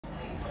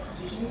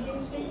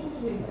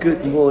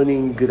Good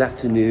morning, good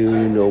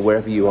afternoon, or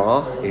wherever you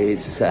are.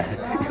 It's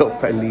your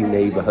friendly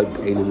neighbourhood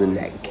pain in the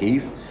neck,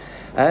 Keith.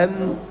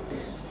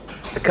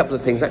 A couple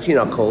of things, actually in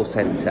our call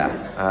centre,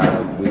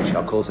 which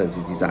our call centre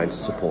is designed to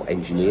support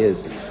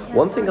engineers.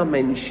 One thing I'll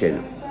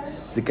mention,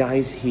 the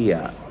guys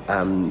here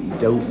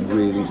don't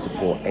really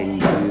support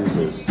end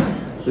users.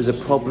 There's a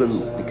problem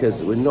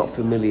because we're not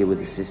familiar with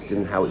the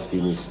system, how it's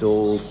been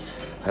installed.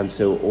 And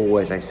so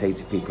always I say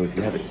to people, if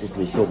you have a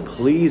system installed,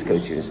 please go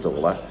to your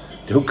installer.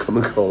 Don't come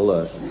and call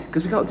us,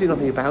 because we can't do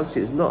nothing about it.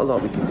 There's not a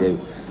lot we can do.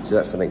 So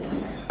that's something.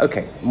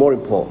 Okay, more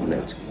important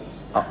note,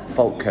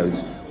 fault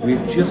codes.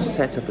 We've just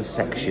set up a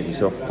section,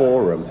 so a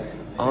forum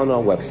on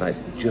our website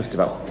just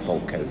about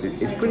fault codes.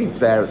 It's pretty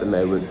bare at the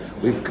moment.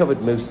 We've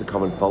covered most of the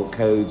common fault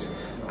codes,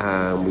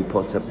 and we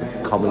put up the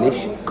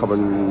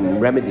common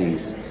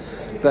remedies.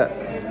 But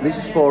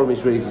this forum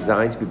is really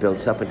designed to be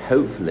built up, and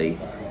hopefully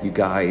you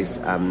guys,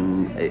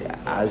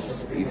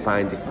 as you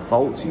find different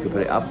faults, you can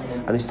put it up,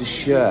 and it's to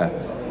share.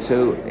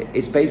 So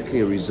it's basically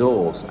a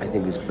resource I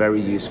think is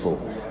very useful,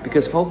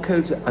 because fault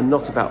codes are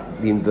not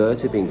about the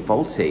inverter being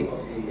faulty.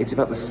 It's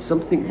about there's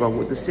something wrong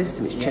with the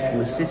system. It's checking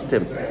the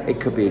system. It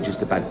could be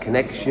just a bad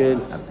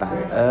connection, a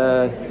bad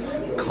earth,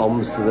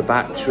 comms to the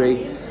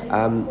battery.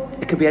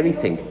 It could be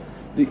anything.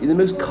 The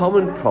most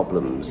common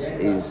problems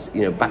is,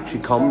 battery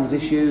comms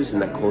issues,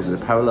 and that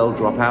causes a parallel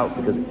dropout,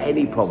 because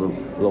any problem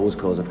will always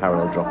cause a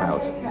parallel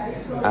dropout.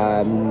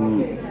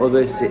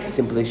 Other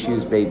simple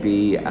issues may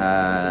be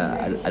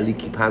a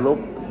leaky panel.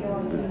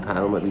 The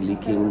panel might be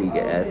leaking, you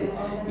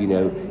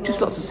get, just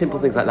lots of simple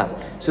things like that.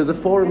 So the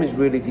forum is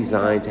really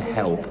designed to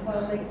help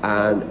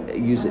and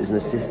use it as an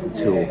assistant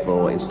tool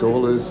for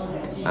installers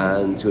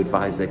and to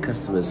advise their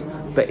customers.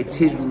 But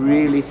it is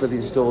really for the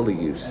installer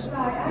use,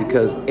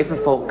 because if a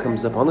fault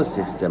comes up on a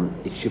system,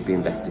 it should be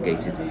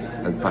investigated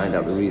and find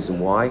out the reason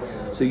why.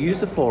 So use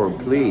the forum,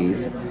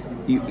 please.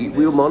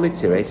 We'll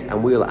monitor it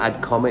and we'll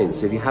add comments.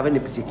 So if you have any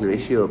particular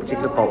issue or a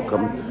particular fault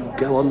come,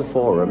 go on the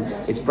forum.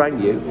 It's brand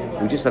new.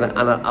 We just and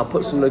I'll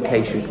put some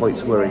location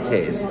points where it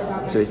is,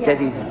 so it's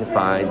dead easy to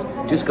find.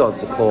 Just go on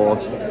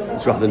support.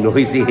 It's rather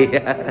noisy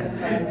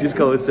here. Just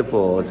go on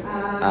support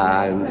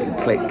and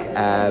click.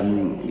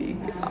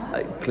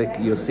 Click.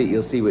 You'll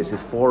see where it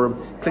says forum.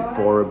 Click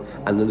forum,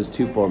 and then there's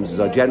two forums. There's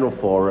our general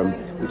forum,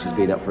 which has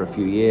been up for a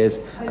few years,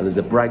 and there's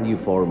a brand new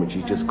forum which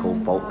is just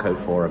called Fault Code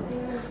Forum.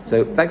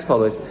 So thanks,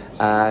 followers.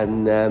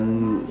 And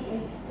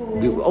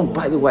oh,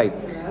 by the way,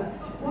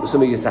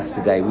 some of you just asked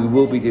today, we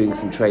will be doing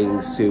some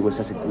training soon. We're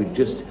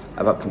just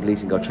about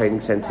completing our training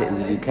centre in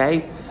the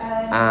UK.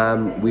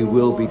 We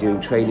will be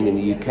doing training in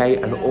the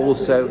UK, and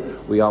also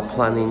we are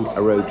planning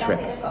a road trip.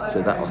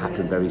 So that will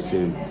happen very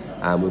soon.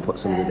 And we'll put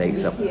some of the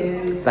dates up.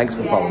 Thanks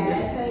for following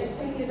us.